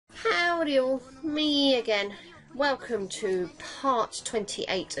Howdy all, me again. Welcome to part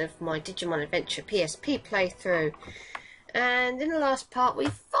 28 of my Digimon Adventure PSP playthrough. And in the last part we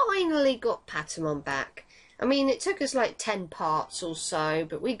finally got Patamon back. I mean, it took us like 10 parts or so,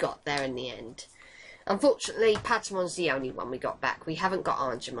 but we got there in the end. Unfortunately, Patamon's the only one we got back. We haven't got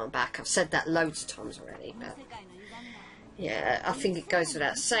Angemon back. I've said that loads of times already, but yeah, I think it goes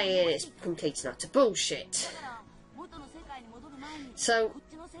without saying, it's complete and utter bullshit. So,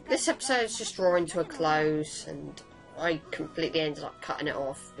 this episode is just drawing to a close, and I completely ended up cutting it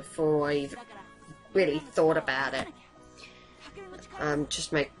off before I even really thought about it.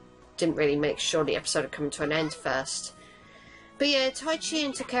 Didn't really make sure the episode had come to an end first. But yeah, Taichi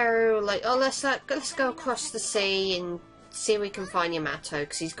and Takeru were like, oh, let's go across the sea and see if we can find Yamato,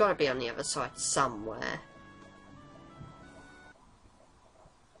 because he's got to be on the other side somewhere.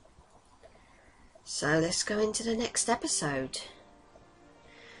 So let's go into the next episode.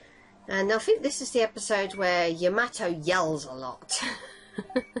 And I think this is the episode where Yamato yells a lot.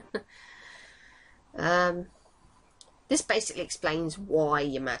 This basically explains why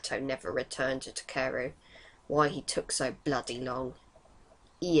Yamato never returned to Takeru. Why he took so bloody long.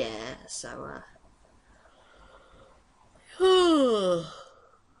 Yeah, so,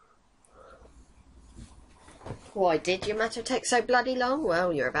 why did Yamato take so bloody long?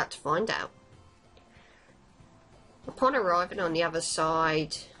 Well, you're about to find out. Upon arriving on the other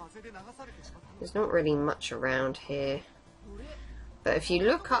side, there's not really much around here. But if you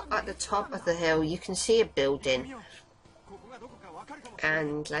look up at the top of the hill, you can see a building.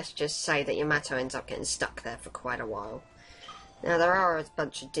 And let's just say that Yamato ends up getting stuck there for quite a while. Now, there are a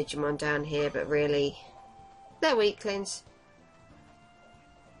bunch of Digimon down here, but really, they're weaklings.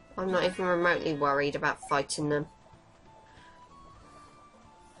 I'm not even remotely worried about fighting them.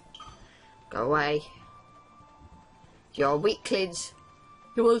 Go away. You're weaklings.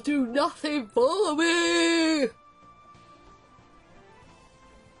 You will do nothing for me!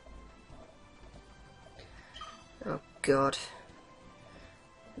 Oh god.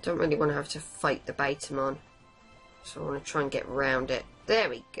 I don't really want to have to fight the Betamon. So I want to try and get round it. There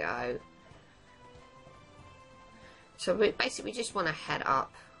we go. So we basically just want to head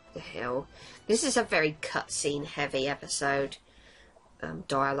up the hill. This is a very cutscene heavy episode.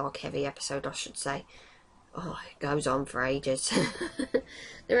 Dialogue heavy episode, I should say. Oh, it goes on for ages.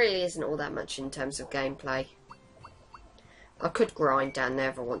 There really isn't all that much in terms of gameplay. I could grind down there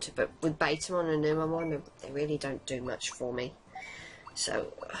if I wanted, but with Betamon and Numamon, they really don't do much for me.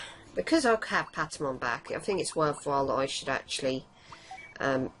 So, because I have Patamon back, I think it's worthwhile that I should actually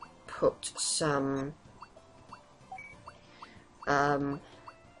put some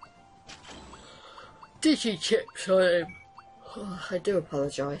Digi-chips on him. Oh, I do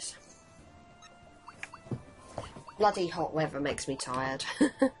apologise. Bloody hot weather makes me tired.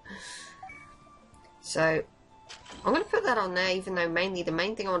 So, I'm going to put that on there, even though the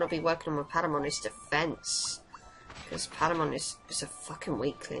main thing I want to be working on with Patamon is defense. Because Patamon is a fucking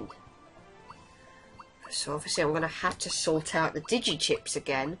weakling. So obviously I'm going to have to sort out the Digi-chips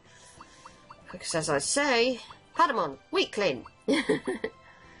again. Because as I say, Patamon, weakling. Mind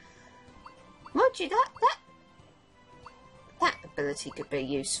you, that ability could be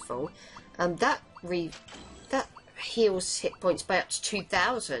useful. That heals hit points by up to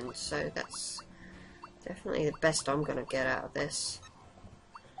 2,000, so that's definitely the best I'm going to get out of this.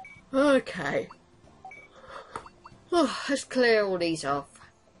 Okay. Oh, let's clear all these off.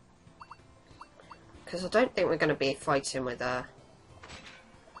 Because I don't think we're going to be fighting with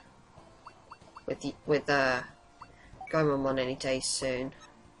Gomamon any day soon.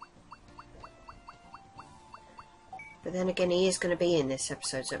 But then again, he is going to be in this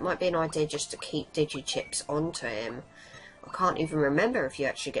episode, so it might be an idea just to keep Digi-chips onto him. I can't even remember if you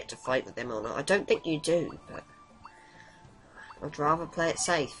actually get to fight with him or not. I don't think you do, but I'd rather play it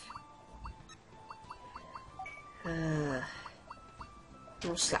safe. We'll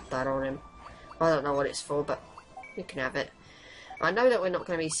slap that on him. I don't know what it's for, but you can have it. I know that we're not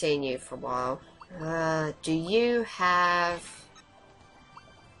going to be seeing you for a while. Do you have...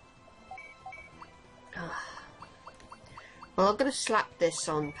 Well, I'm going to slap this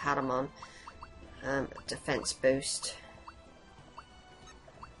on Patamon. Defense boost.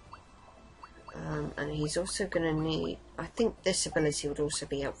 And he's also going to need... I think this ability would also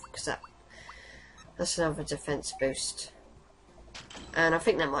be helpful, because that's another defense boost. And I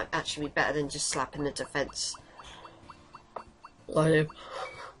think that might actually be better than just slapping the defense on him.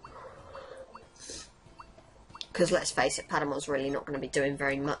 Because let's face it, Patamon's really not going to be doing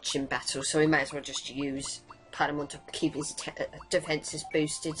very much in battle, so we may as well just use Patamon to keep his defences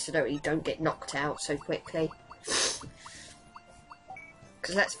boosted so that he don't get knocked out so quickly.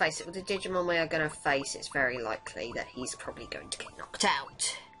 Because let's face it, with the Digimon we are going to face, it's very likely that he's probably going to get knocked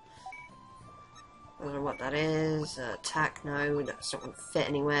out. I don't know what that is. Attack, no, that's not going to fit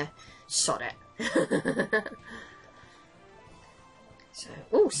anywhere. Sod it. So,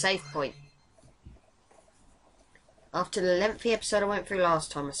 ooh, save point. After the lengthy episode I went through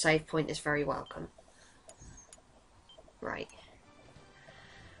last time, a save point is very welcome. Right.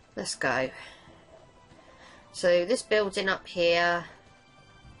 Let's go. So, this building up here...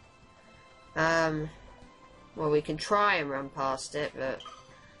 well, we can try and run past it, but...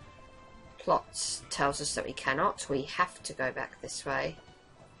 Plot tells us that we cannot. We have to go back this way.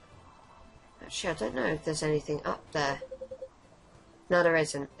 Actually, I don't know if there's anything up there. No, there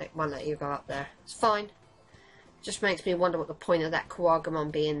isn't. It won't let you go up there. It's fine. Just makes me wonder what the point of that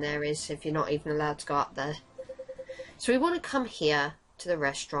Kawagamon being there is if you're not even allowed to go up there. So we want to come here to the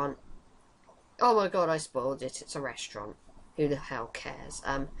restaurant. Oh my god, I spoiled it. It's a restaurant. Who the hell cares?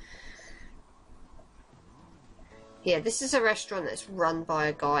 Yeah, this is a restaurant that's run by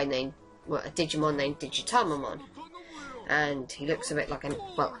a guy named, well, a Digimon named Digitamon. And he looks a bit like an,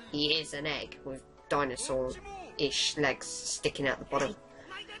 well, he is an egg with dinosaur-ish legs sticking out the bottom.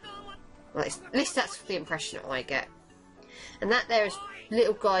 Well, at least that's the impression that I get. And that there is,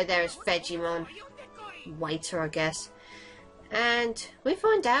 little guy there is Vegimon. Waiter, I guess. And we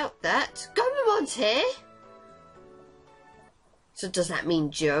find out that Gomamon's here. So does that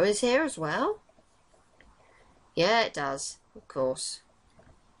mean Joe is here as well? Yeah, it does. Of course.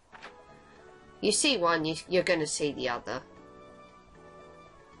 You see one, you're going to see the other.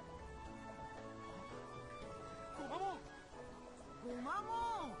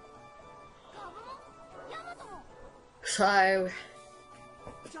 So,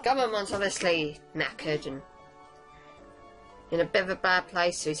 Gomamon's obviously knackered and in a bit of a bad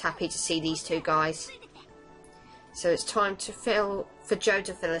place, so he's happy to see these two guys. So it's time for Joe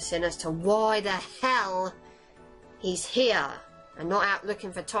to fill us in as to why the hell he's here and not out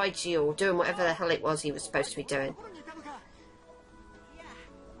looking for Taichi or doing whatever the hell it was he was supposed to be doing.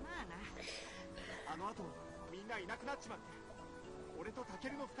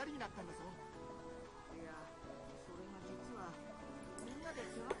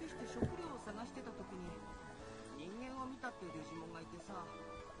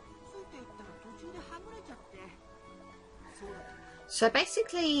 So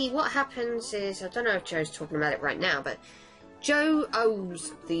basically what happens is, I don't know if Joe's talking about it right now, but Joe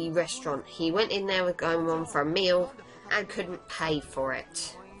owes the restaurant. He went in there with Gomamon for a meal and couldn't pay for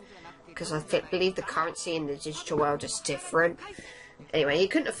it. Because I believe the currency in the digital world is different. Anyway, he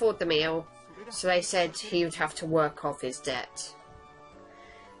couldn't afford the meal, so they said he would have to work off his debt.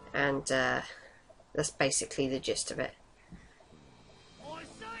 And that's basically the gist of it.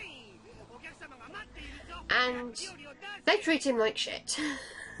 And they treat him like shit.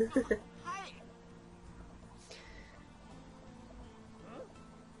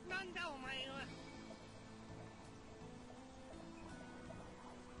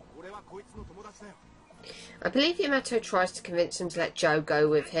 I believe Yamato tries to convince him to let Joe go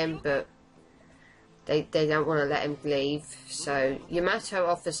with him, but they don't want to let him leave. So Yamato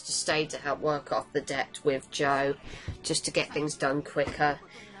offers to stay to help work off the debt with Joe, just to get things done quicker.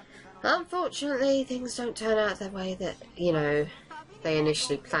 Unfortunately, things don't turn out the way that, you know, they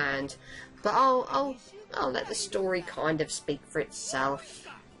initially planned. But I'll let the story kind of speak for itself.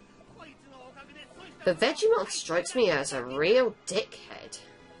 But Vegimon strikes me as a real dickhead.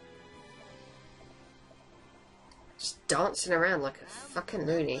 Just dancing around like a fucking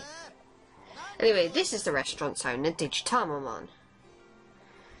loony. Anyway, this is the restaurant's owner, Digitamon.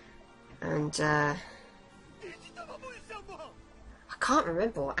 And, I can't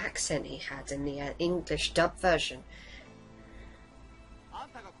remember what accent he had in the English dub version.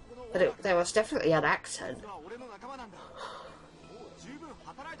 But there was definitely an accent.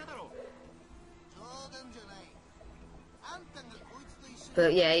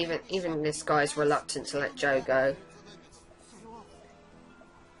 But yeah, even this guy's reluctant to let Joe go.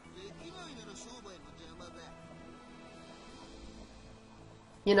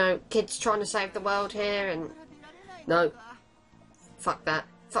 You know, kids trying to save the world here, and no. Fuck that.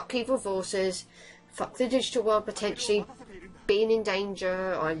 Fuck evil forces. Fuck the digital world potentially being in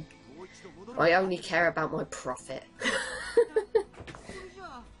danger. I only care about my profit.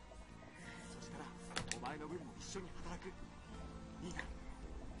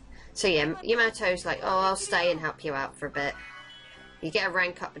 So yeah, Yamato's like, oh, I'll stay and help you out for a bit. You get a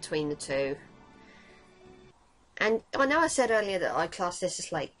rank up between the two. And I know I said earlier that I class this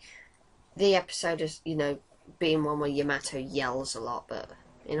as like the episode as, you know, being one where Yamato yells a lot, but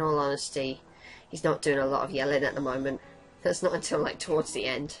in all honesty, he's not doing a lot of yelling at the moment. That's not until like towards the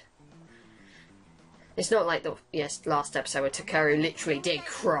end. It's not like the last episode where Takeru literally did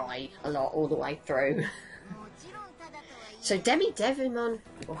cry a lot all the way through. So Devimon,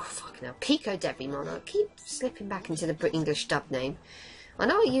 oh fucking hell, PicoDevimon. I keep slipping back into the English dub name. I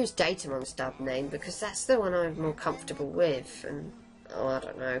know I use Datamon's dub name because that's the one I'm more comfortable with, and oh, I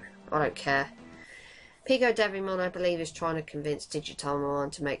don't know, I don't care. PicoDevimon, I believe, is trying to convince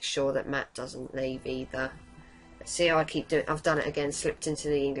Digimon to make sure that Matt doesn't leave either. See how I keep doing? I've done it again, slipped into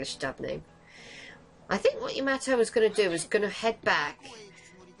the English dub name. I think what Yamato was going to do was going to head back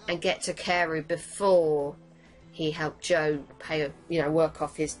and get to Takeru before he helped Joe pay, work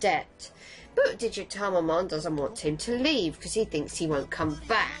off his debt. But Digimon doesn't want him to leave because he thinks he won't come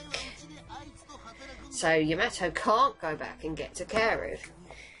back. So Yamato can't go back and get to Takeru.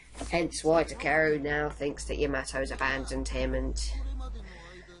 Hence why Takeru now thinks that Yamato's abandoned him and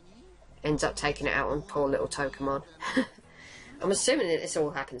ends up taking it out on poor little Tokamon. I'm assuming that this all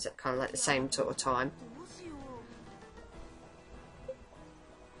happens at kind of like the same sort of time.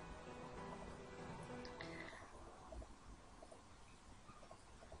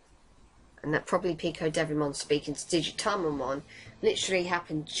 And that probably PicoDevimon speaking to Digitamon literally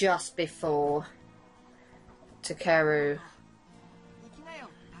happened just before Takeru,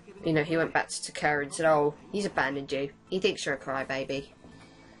 he went back to Takeru and said, oh, he's abandoned you. He thinks you're a crybaby.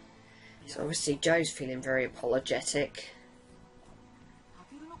 So obviously Joe's feeling very apologetic.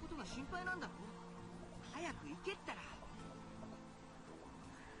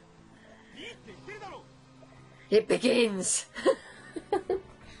 It begins!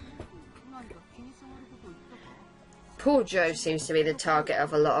 Poor Joe seems to be the target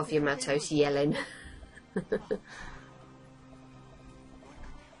of a lot of Yamato's yelling.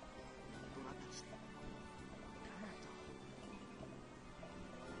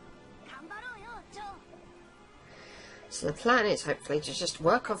 So the plan is hopefully to just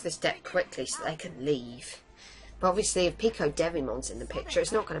work off this debt quickly so they can leave. But obviously if PicoDevimon's in the picture,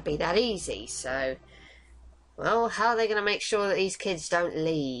 it's not going to be that easy, so... Well, how are they going to make sure that these kids don't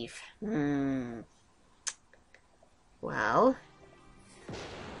leave? Well...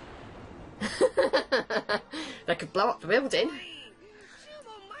 they could blow up the building.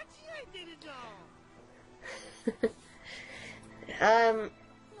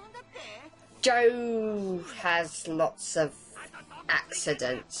 Joe has lots of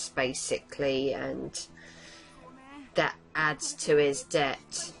accidents, basically, and that adds to his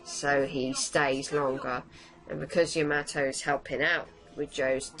debt, so he stays longer. And because Yamato's helping out with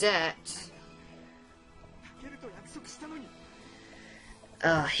Joe's debt,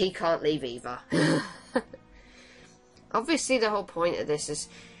 he can't leave either. Obviously, the whole point of this is,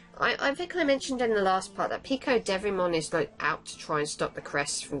 I think I mentioned in the last part that PicoDevimon is like out to try and stop the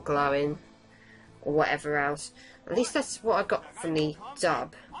crest from glowing, or whatever else. At least that's what I got from the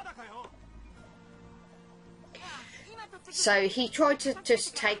dub. So he tried to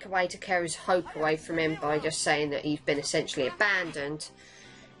just take away Takeru's hope away from him by just saying that he's been essentially abandoned.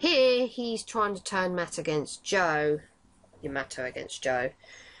 Here he's trying to turn Yamato against Joe,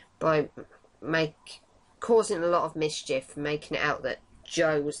 by causing a lot of mischief, making it out that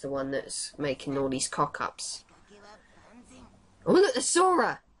Joe was the one that's making all these cock-ups. Oh look, there's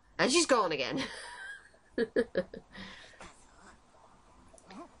Sora! And she's gone again. But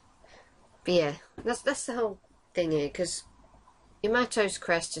yeah, that's the whole thing here, because Yamato's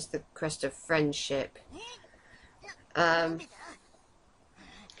crest is the crest of friendship. I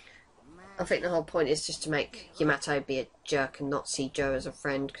think the whole point is just to make Yamato be a jerk and not see Joe as a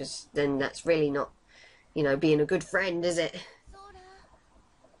friend, because then that's really not, being a good friend, is it?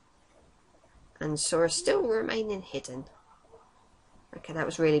 And Sora still remaining hidden. Okay, that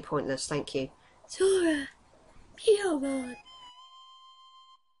was really pointless, thank you. Sora! Piyomon!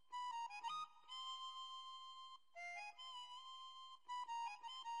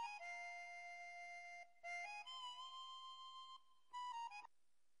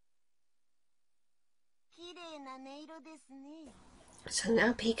 So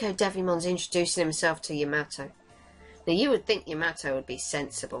now PicoDevimon's introducing himself to Yamato. Now you would think Yamato would be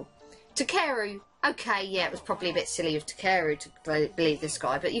sensible. Takeru, okay, yeah, it was probably a bit silly of Takeru to believe this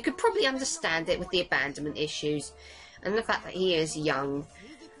guy, but you could probably understand it with the abandonment issues and the fact that he is young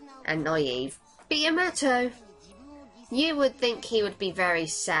and naive. But Yamato, you would think he would be very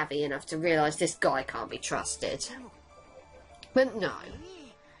savvy enough to realise this guy can't be trusted. But no,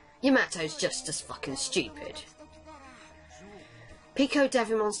 Yamato's just as fucking stupid.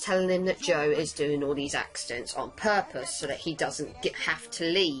 PicoDevimon's telling him that Joe is doing all these accidents on purpose so that he doesn't have to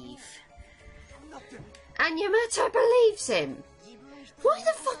leave. And Yamato believes him. Why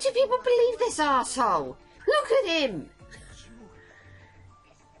the fuck do people believe this arsehole? Look at him!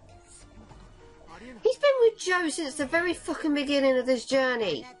 He's been with Joe since the very fucking beginning of this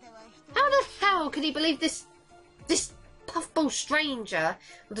journey. How the hell could he believe this puffball stranger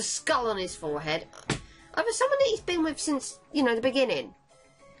with a skull on his forehead over someone that he's been with since, you know, the beginning?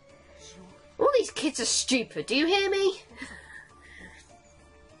 All these kids are stupid, do you hear me?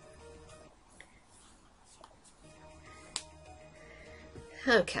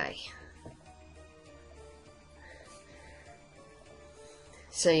 Okay.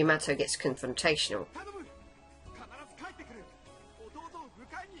 So Yamato gets confrontational.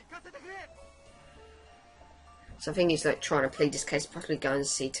 So I think he's like trying to plead his case, possibly go and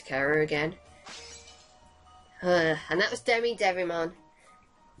see Takeru again. And that was PicoDevimon.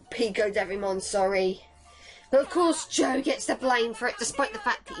 PicoDevimon, sorry. But of course Joe gets the blame for it, despite the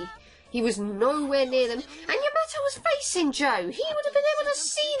fact that he was nowhere near them. And Yamato was facing Joe. He would have been able to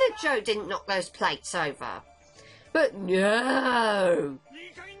see that Joe didn't knock those plates over. But no!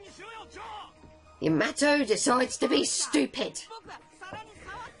 Yamato decides to be stupid.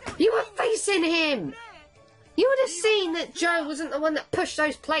 You were facing him! You would have seen that Joe wasn't the one that pushed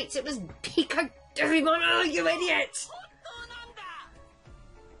those plates. It was PicoDevimon. Oh, you idiot!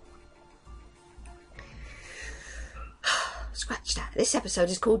 Scratch that. This episode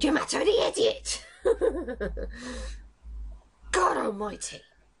is called Yamato the Idiot. God almighty.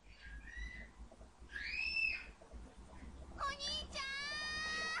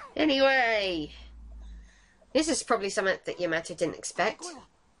 Anyway, this is probably something that Yamato didn't expect.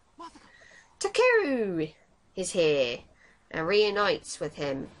 Takeru is here and reunites with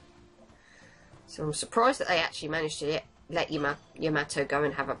him. So I'm surprised that they actually managed to let Yamato go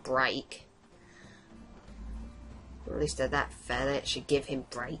and have a break. Or at least they're that fair, they actually give him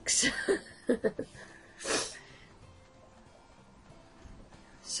breaks.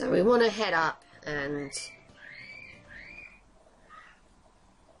 So we want to head up and...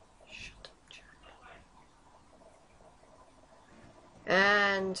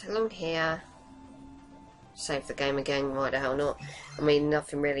 And along here, save the game again, why the hell not? I mean,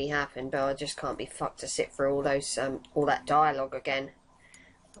 nothing really happened, but I just can't be fucked to sit through all those, all that dialogue again.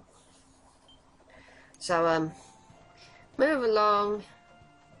 So, move along,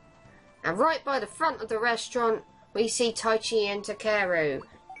 and right by the front of the restaurant, we see Taichi and Takeru.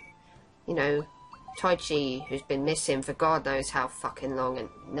 You know, Taichi, who's been missing for God knows how fucking long, and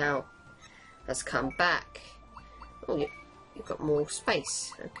now has come back. Oh, you've got more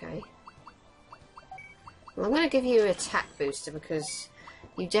space, okay. Well, I'm going to give you an attack booster because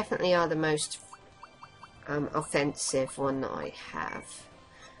you definitely are the most offensive one that I have.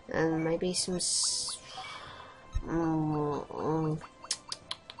 And maybe some...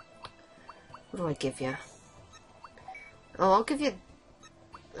 What do I give you? Oh, I'll give you...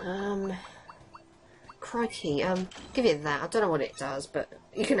 Crikey, give you that. I don't know what it does, but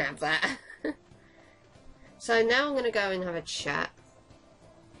you can have that. So now I'm going to go and have a chat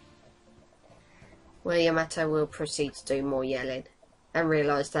where Yamato will proceed to do more yelling and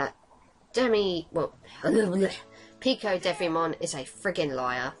realise that PicoDevimon is a friggin'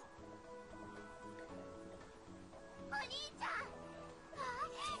 liar.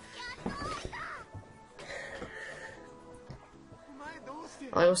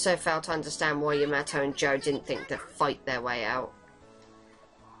 I also failed to understand why Yamato and Joe didn't think to fight their way out.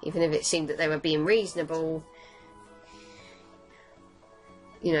 Even if it seemed that they were being reasonable,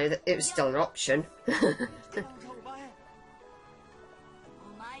 you know, it was still an option.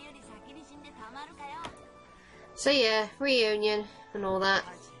 So yeah, reunion and all that.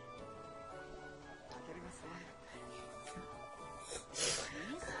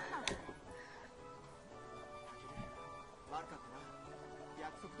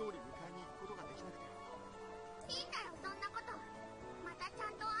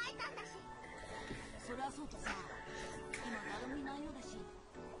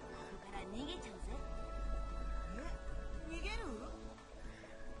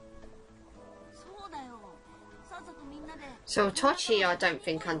 So Taichi, I don't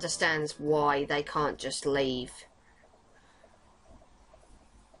think, understands why they can't just leave.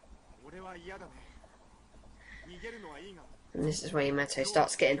 And this is where Yamato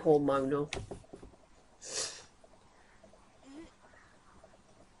starts getting hormonal.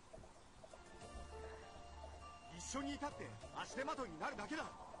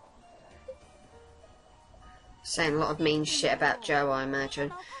 Saying a lot of mean shit about Joe, I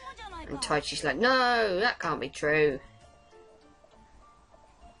imagine. And Taichi's like, no, that can't be true.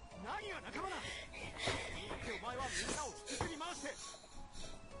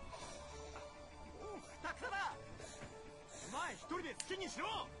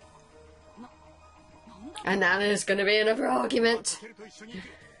 And now there's going to be another argument.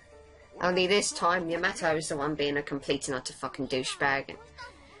 Only this time, Yamato is the one being a complete and utter fucking douchebag.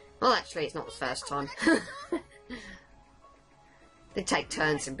 Well, actually, it's not the first time. They take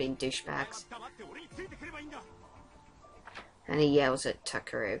turns in being douchebags. And he yells at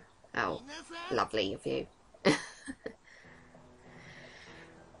Takeru. Oh, lovely of you.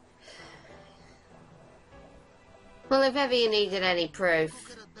 Well, if ever you needed any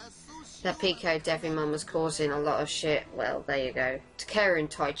proof that PicoDevimon was causing a lot of shit, well, there you go. Takeru and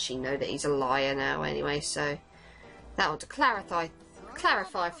Taichi know that he's a liar now anyway, so that ought to clarify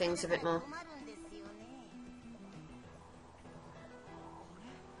things a bit more.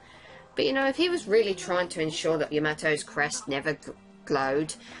 But you know, if he was really trying to ensure that Yamato's crest never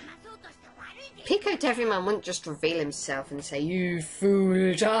glowed, PicoDevimon wouldn't just reveal himself and say, "You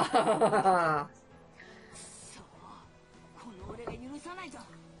fool!"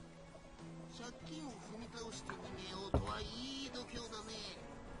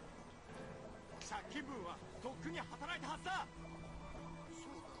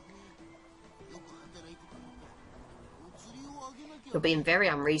 You're being very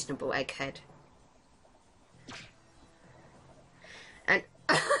unreasonable, egghead. And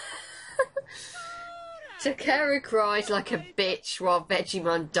Takeru cries like a bitch while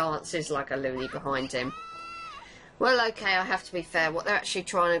Vegemon dances like a loony behind him. Well, okay, I have to be fair. What they're actually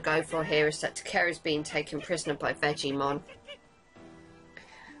trying to go for here is that Takeru's being taken prisoner by Vegemon.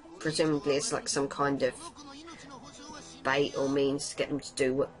 Presumably it's like some kind of bait or means to get them to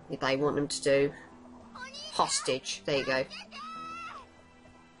do what they want them to do. Hostage. There you go.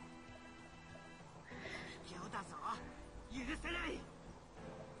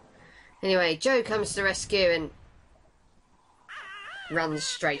 Anyway, Joe comes to the rescue and runs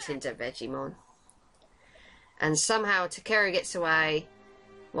straight into Vegemon. And somehow Takeru gets away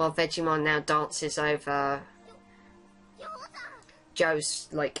while Vegemon now dances over Joe's,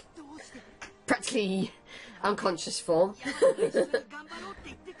 like, practically unconscious form.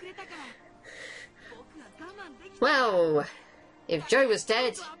 Well, if Joe was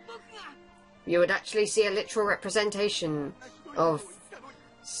dead, you would actually see a literal representation of,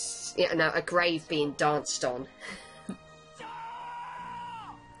 you know, a grave being danced on.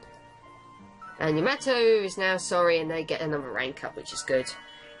 And Yamato is now sorry and they get another rank up, which is good.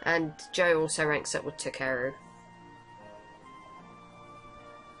 And Joe also ranks up with Takeru.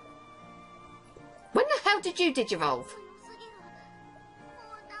 When the hell did you digivolve?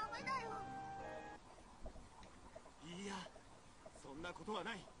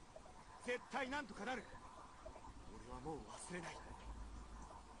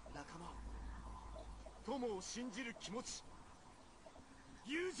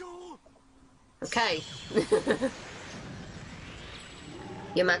 Okay.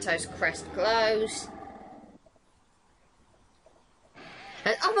 Yamato's crest glows.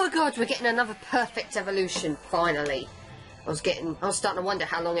 And oh my god, we're getting another perfect evolution, finally. I was starting to wonder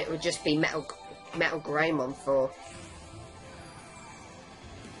how long it would just be Metal Greymon for.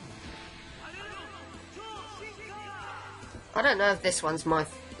 I don't know if this one's my,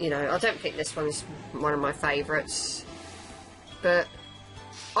 I don't think this one's one of my favourites. But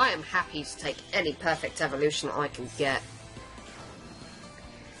I am happy to take any perfect evolution that I can get.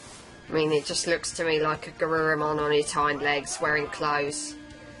 I mean, it just looks to me like a Garurumon on his hind legs wearing clothes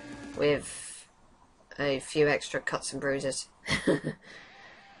with a few extra cuts and bruises. But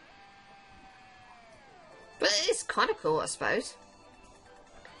it's kind of cool, I suppose.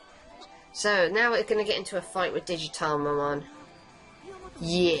 So, now we're going to get into a fight with Digimon.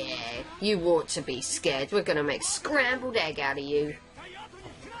 Yeah, you ought to be scared. We're going to make scrambled egg out of you.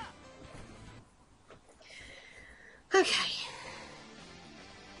 Okay.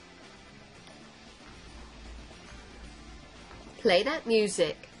 Play that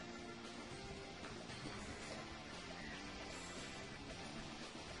music.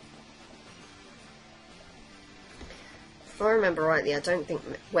 If I remember rightly, I don't think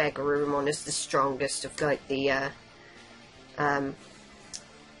Garurumon is the strongest of like the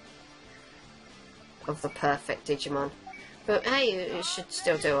of the perfect Digimon. But hey, it should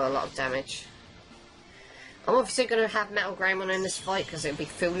still do a lot of damage. I'm obviously going to have Metal Greymon in this fight because it would be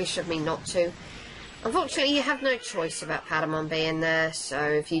foolish of me not to. Unfortunately, you have no choice about Patamon being there, so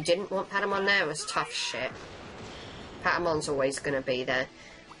if you didn't want Patamon there, it was tough shit. Patamon's always going to be there.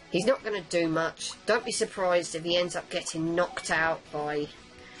 He's not going to do much. Don't be surprised if he ends up getting knocked out by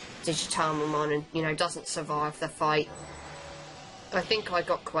Digitamon and, doesn't survive the fight. I think I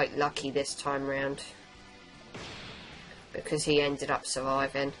got quite lucky this time round, because he ended up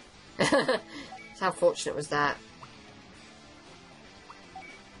surviving. So how fortunate was that?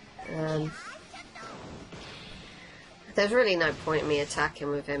 There's really no point in me attacking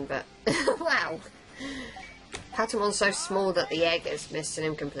with him, but wow. Patamon's so small that the egg is missing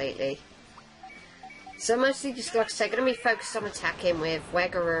him completely. So mostly just, like I say, going to be focused on attacking with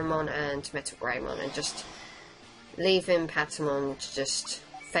Wagorumon and Metal Greymon, and just leaving Patamon to just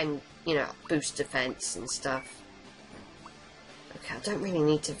fend, you know, boost defense and stuff. Okay, I don't really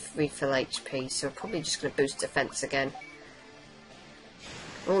need to refill HP, so I'm probably just going to boost defense again.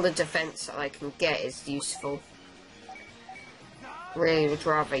 All the defense I can get is useful. Really would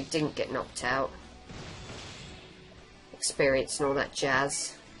rather he didn't get knocked out. Experience and all that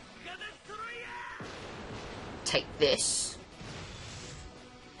jazz. Take this.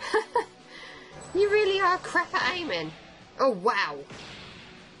 You really are crap at aiming. Oh wow.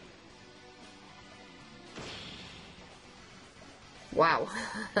 Wow.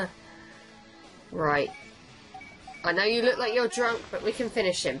 Right. I know you look like you're drunk, but we can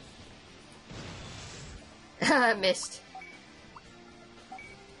finish him. Missed.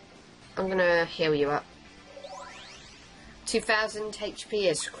 I'm gonna heal you up. 2000 HP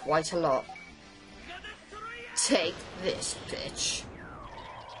is quite a lot. Take this, bitch.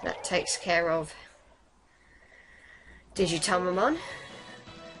 That takes care of Digimon.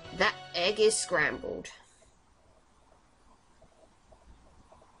 That egg is scrambled.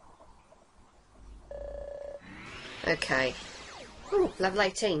 Okay. Ooh, level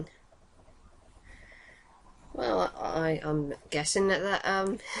 18. Well, I'm guessing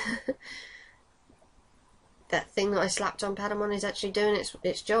that that thing that I slapped on Patamon is actually doing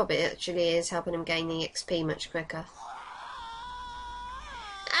its job. It actually is helping him gain the XP much quicker.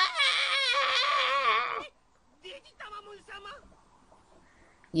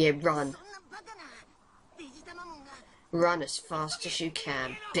 Yeah, run. Run as fast as you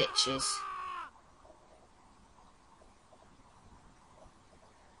can, bitches.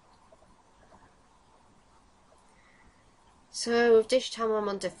 So, with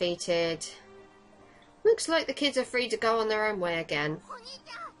Digimon defeated, looks like the kids are free to go on their own way again.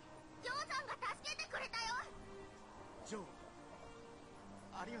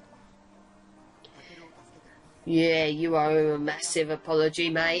 Yeah, you owe a massive apology,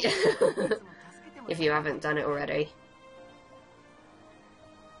 mate. If you haven't done it already.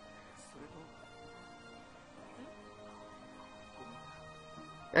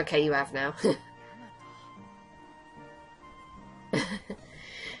 Okay, you have now.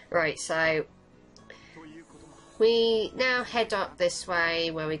 Right, so we now head up this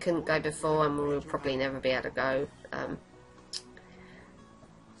way where we couldn't go before, and we'll probably never be able to go.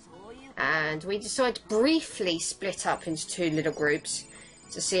 And we decide to briefly split up into two little groups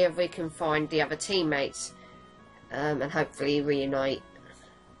to see if we can find the other teammates, and hopefully reunite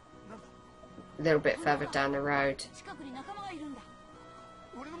a little bit further down the road.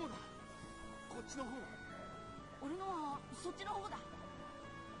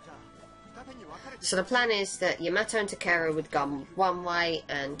 So the plan is that Yamato and Takeru would go one way,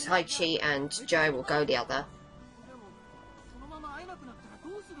 and Taichi and Joe will go the other.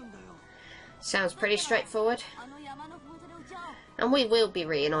 Sounds pretty straightforward. And we will be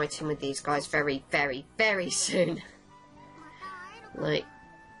reuniting with these guys very, very, very soon. Like,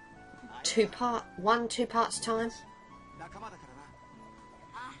 2 parts time.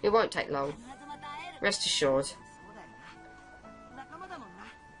 It won't take long. Rest assured.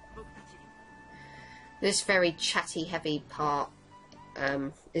 This very chatty, heavy part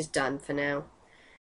is done for now.